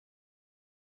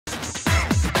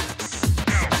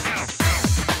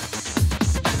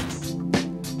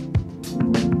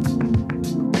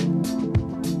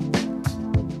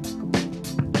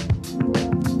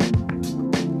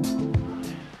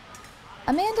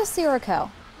Amanda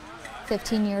Sirico,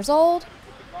 15 years old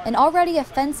and already a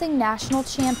fencing national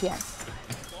champion.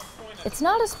 It's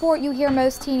not a sport you hear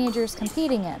most teenagers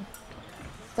competing in,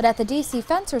 but at the DC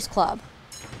Fencers Club,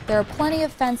 there are plenty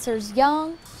of fencers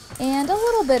young and a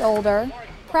little bit older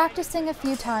practicing a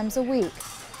few times a week.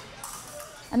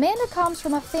 Amanda comes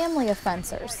from a family of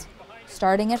fencers,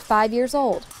 starting at 5 years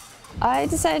old. I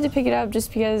decided to pick it up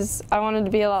just because I wanted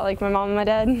to be a lot like my mom and my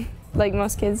dad, like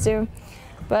most kids do.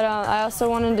 But I also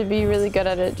wanted to be really good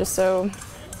at it just so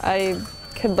I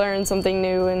could learn something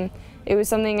new, and it was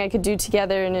something I could do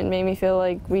together, and it made me feel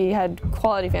like we had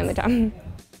quality family time.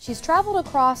 She's traveled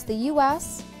across the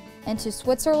U.S. and to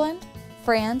Switzerland,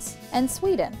 France, and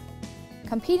Sweden,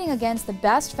 competing against the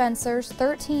best fencers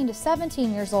 13 to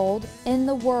 17 years old in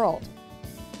the world.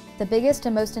 The biggest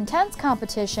and most intense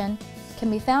competition can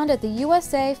be found at the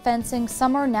USA Fencing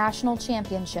Summer National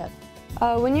Championship.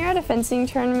 When you're at a fencing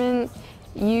tournament,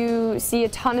 you see a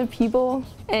ton of people,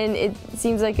 and it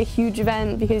seems like a huge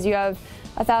event because you have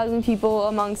 1,000 people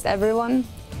amongst everyone.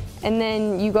 And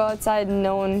then you go outside and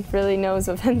no one really knows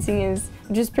what fencing is,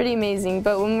 which is pretty amazing.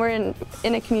 But when we're in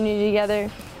a community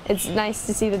together, it's nice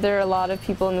to see that there are a lot of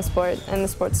people in the sport, and the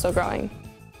sport's still growing.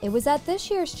 It was at this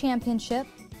year's championship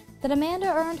that Amanda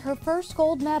earned her first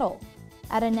gold medal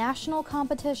at a national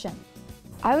competition.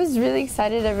 I was really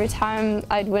excited every time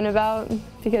I'd win a bout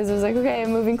because it was like, okay,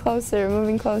 I'm moving closer,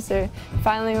 moving closer.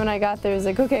 Finally, when I got there, it was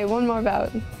like, okay, one more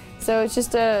bout. So it's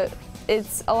just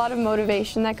it's a lot of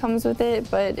motivation that comes with it,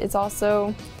 but it's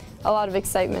also a lot of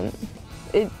excitement.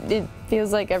 It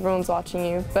feels like everyone's watching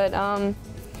you, but I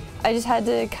just had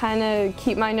to kind of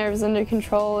keep my nerves under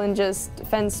control and just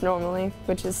fence normally,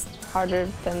 which is harder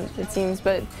than it seems,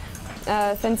 but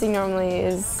fencing normally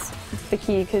is the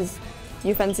key because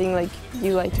you're fencing like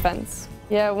you like to fence.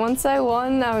 Yeah, once I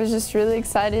won, I was just really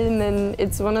excited, and then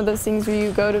it's one of those things where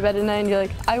you go to bed at night and you're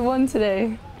like, I won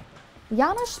today.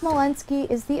 Janusz Smolenski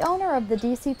is the owner of the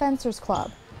DC Fencers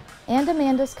Club and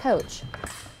Amanda's coach.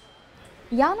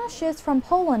 Janusz is from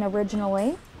Poland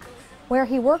originally, where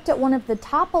he worked at one of the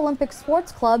top Olympic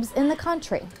sports clubs in the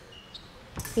country.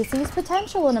 He sees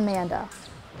potential in Amanda,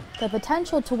 the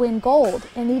potential to win gold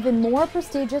in even more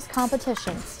prestigious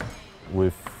competitions.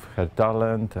 With her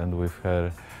talent and with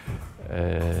her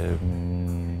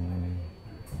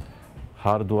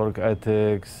hard work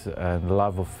ethics and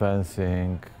love of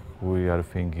fencing, we are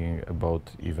thinking about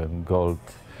even gold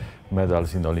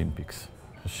medals in Olympics.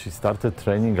 She started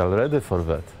training already for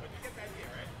that.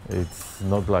 It's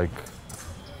not like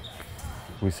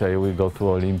we say we go to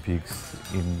Olympics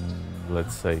in,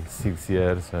 let's say, 6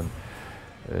 years, and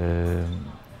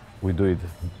we do it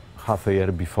half a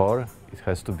year before. It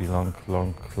has to be long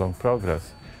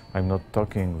progress. I'm not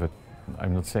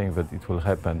saying that it will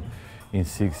happen in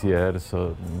 6 years,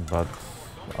 but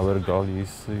our goal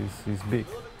is big.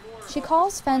 She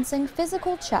calls fencing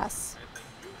physical chess.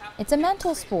 It's a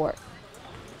mental sport,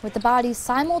 with the body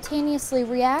simultaneously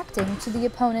reacting to the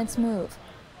opponent's move.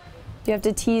 You have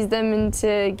to tease them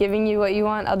into giving you what you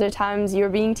want. Other times you're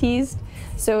being teased,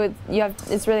 so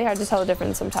it's really hard to tell the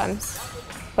difference sometimes.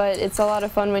 But it's a lot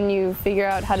of fun when you figure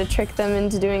out how to trick them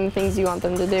into doing things you want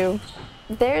them to do.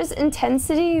 There's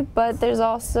intensity, but there's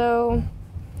also,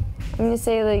 I'm going to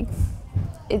say, like,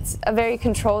 it's a very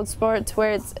controlled sport to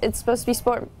where it's supposed to be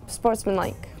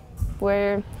sportsmanlike,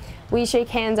 where we shake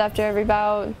hands after every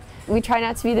bout. We try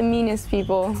not to be the meanest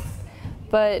people,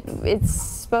 but it's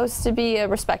supposed to be a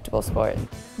respectable sport.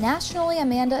 Nationally,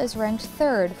 Amanda is ranked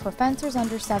 3rd for fencers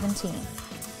under 17.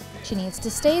 She needs to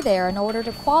stay there in order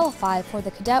to qualify for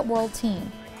the Cadet World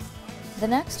Team, the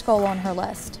next goal on her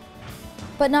list,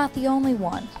 but not the only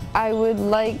one. I would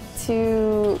like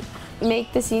to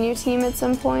make the senior team at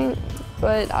some point,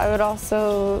 but I would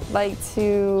also like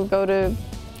to go to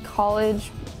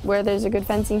college where there's a good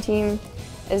fencing team,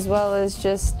 as well as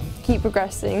just keep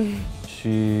progressing.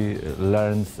 She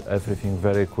learns everything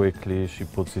very quickly. She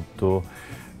puts it to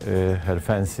her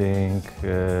fencing.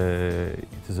 It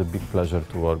is a big pleasure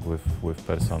to work with a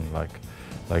person like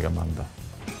Amanda.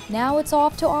 Now it's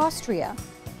off to Austria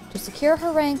to secure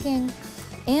her ranking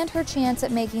and her chance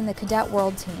at making the Cadet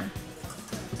World Team.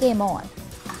 Game on.